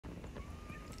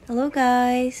Hello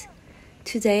guys!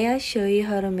 Today I show you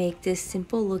how to make this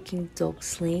simple looking dog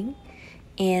sling,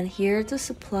 and here are the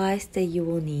supplies that you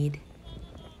will need.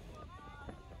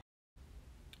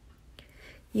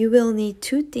 You will need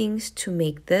two things to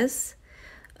make this.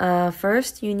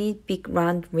 First, you need big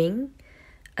round ring.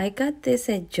 I got this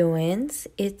at Joann's.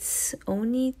 It's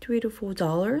only $3 to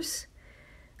 $4.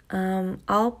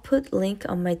 I'll put link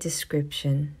on my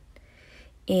description.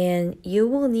 And you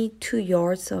will need 2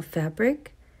 yards of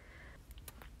fabric.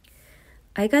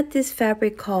 I got this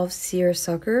fabric called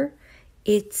seersucker.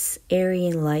 It's airy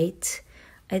and light.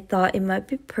 I thought it might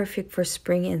be perfect for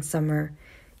spring and summer.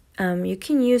 You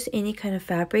can use any kind of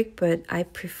fabric, but I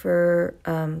prefer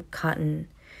cotton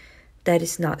that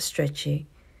is not stretchy.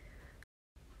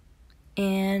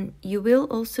 And you will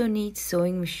also need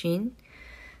sewing machine.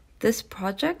 This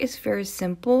project is very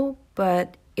simple,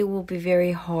 but it will be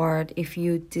very hard if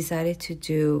you decided to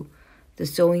do the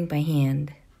sewing by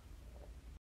hand.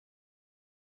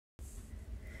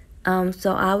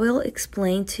 So I will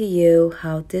explain to you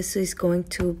how this is going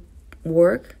to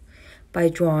work by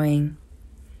drawing.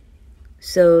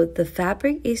 So the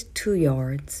fabric is 2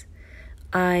 yards.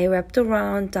 I wrapped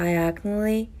around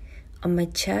diagonally on my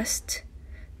chest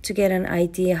to get an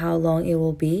idea how long it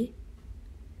will be.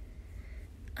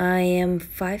 I am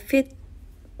 5 feet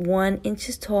 1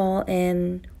 inches tall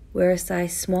and wear a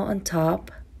size small on top.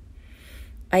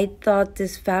 I thought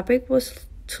this fabric was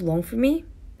too long for me,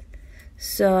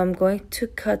 so I'm going to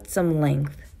cut some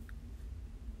length.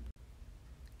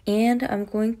 And I'm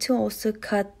going to also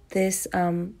cut this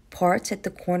part at the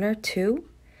corner too.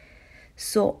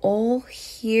 So all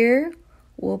here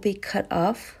will be cut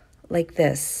off like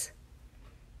this.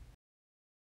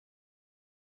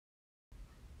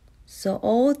 So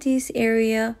all this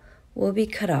area will be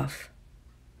cut off.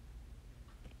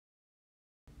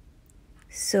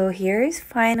 So here is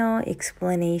final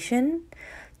explanation.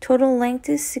 Total length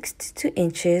is 62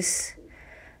 inches.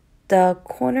 The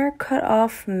corner cut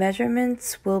off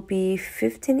measurements will be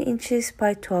 15 inches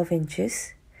by 12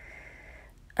 inches.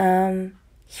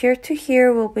 Here to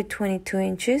here will be 22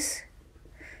 inches.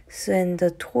 So then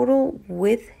the total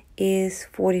width is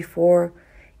 44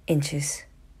 inches.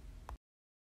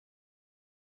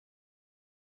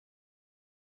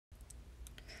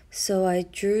 So I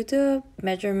drew the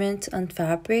measurement on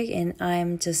fabric and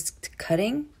I'm just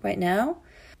cutting right now.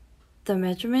 The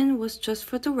measurement was just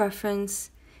for the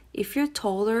reference. If you're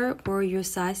taller or your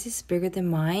size is bigger than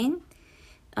mine,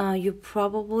 you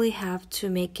probably have to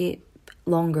make it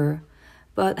longer.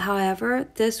 But however,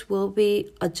 this will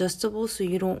be adjustable, so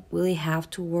you don't really have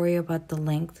to worry about the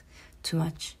length too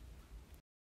much.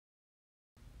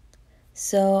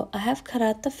 So I have cut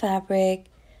out the fabric.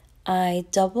 I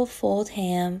double fold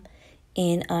hem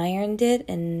and ironed it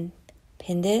and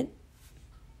pinned it.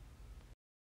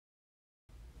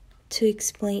 To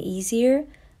explain easier,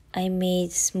 I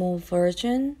made small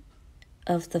version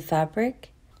of the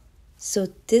fabric. So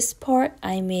this part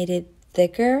I made it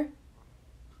thicker,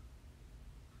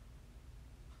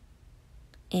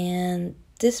 and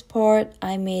this part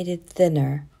I made it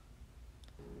thinner.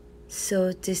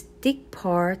 So this thick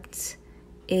part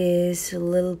is a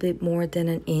little bit more than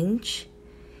an inch,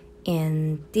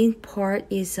 and thin part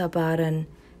is about an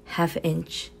half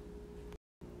inch.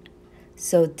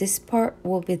 So this part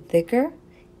will be thicker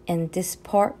and this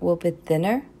part will be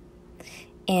thinner.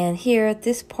 And here,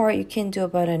 this part you can do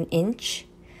about an inch.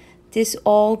 This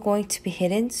all going to be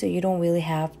hidden, so you don't really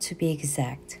have to be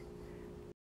exact.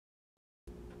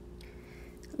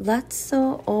 Let's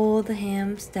sew all the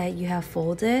hems that you have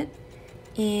folded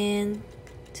and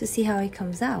to see how it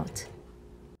comes out.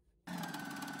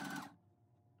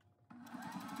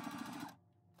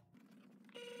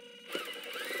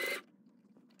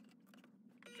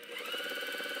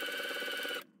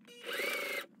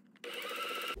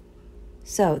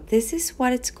 So this is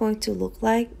what it's going to look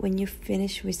like when you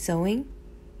finish with sewing.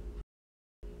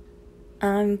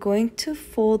 I'm going to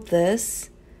fold this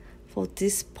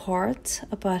part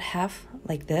about half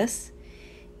like this,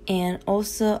 and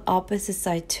also opposite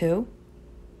side too.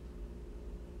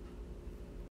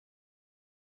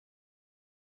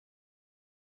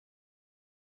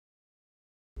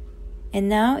 And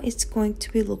now it's going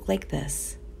to be look like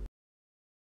this.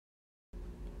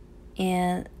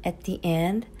 And at the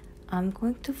end, I'm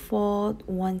going to fold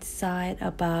one side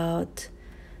about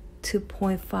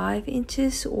 2.5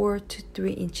 inches or to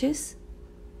 3 inches.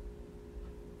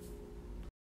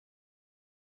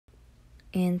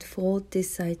 And fold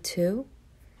this side too.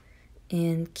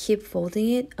 And keep folding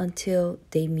it until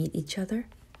they meet each other.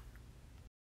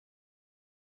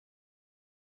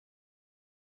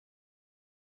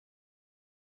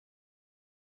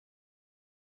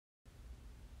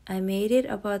 I made it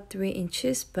about 3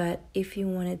 inches, but if you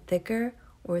want it thicker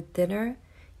or thinner,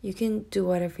 you can do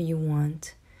whatever you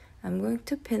want. I'm going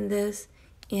to pin this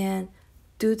and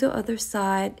do the other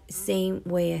side same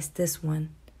way as this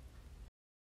one.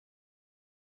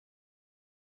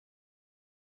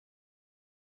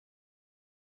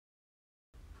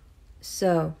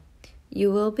 So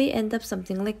you will end up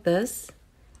something like this.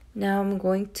 Now I'm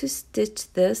going to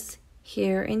stitch this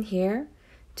here and here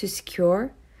to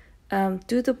secure.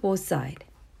 Do the both side.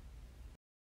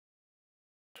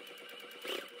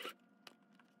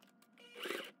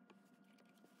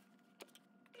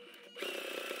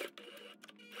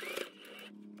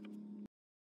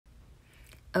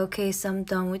 Okay, so I'm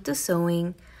done with the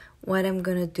sewing. What I'm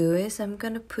gonna do is I'm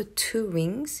gonna put 2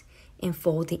 rings and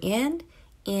fold the end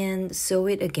and sew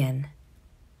it again.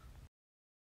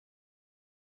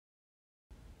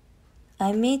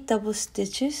 I made double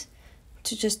stitches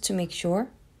just to make sure.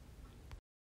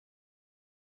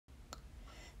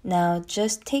 Now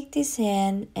just take this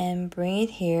end and bring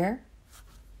it here.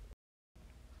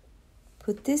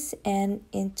 Put this end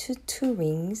into 2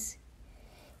 rings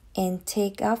and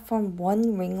take out from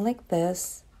 1 ring like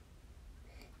this,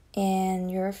 and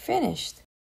you're finished.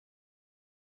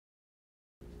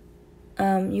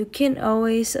 You can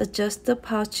always adjust the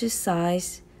pouch's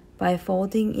size by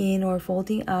folding in or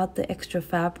folding out the extra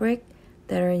fabric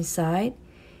that are inside.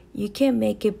 You can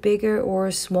make it bigger or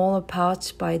a smaller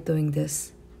pouch by doing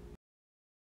this.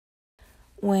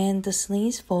 When the sling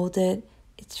is folded,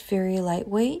 it's very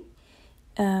lightweight.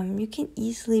 You can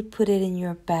easily put it in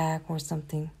your bag or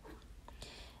something.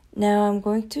 Now I'm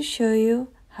going to show you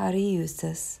how to use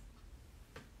this.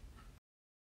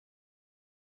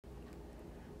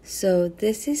 So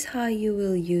this is how you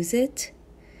will use it.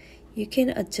 You can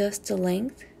adjust the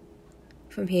length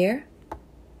from here.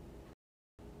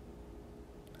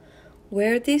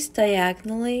 Wear this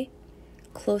diagonally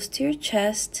close to your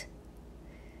chest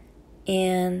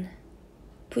and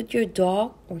put your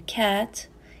dog or cat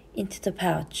into the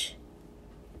pouch.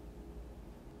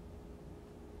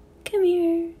 Come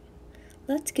here.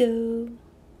 Let's go.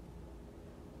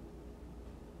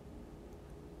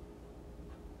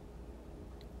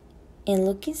 And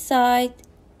look inside.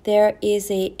 There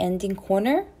is a ending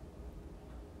corner.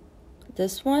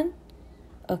 This one.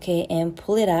 Okay, and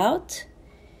pull it out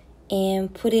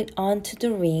and put it onto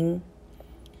the ring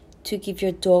to give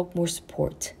your dog more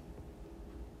support.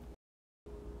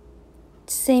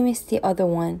 Same as the other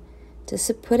one.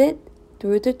 Just put it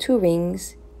through the 2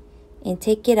 rings and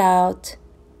take it out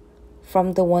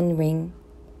from the 1 ring,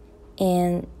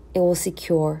 and it will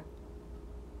secure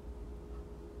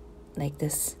like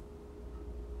this.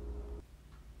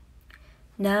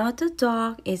 Now the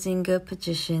dog is in good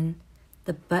position.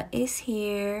 The butt is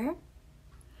here,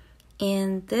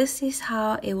 and this is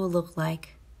how it will look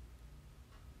like.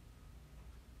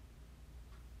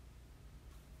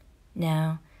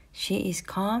 Now she is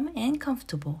calm and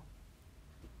comfortable.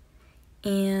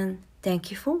 And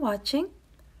thank you for watching.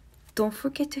 Don't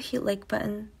forget to hit like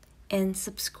button and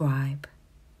subscribe.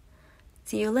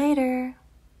 See you later.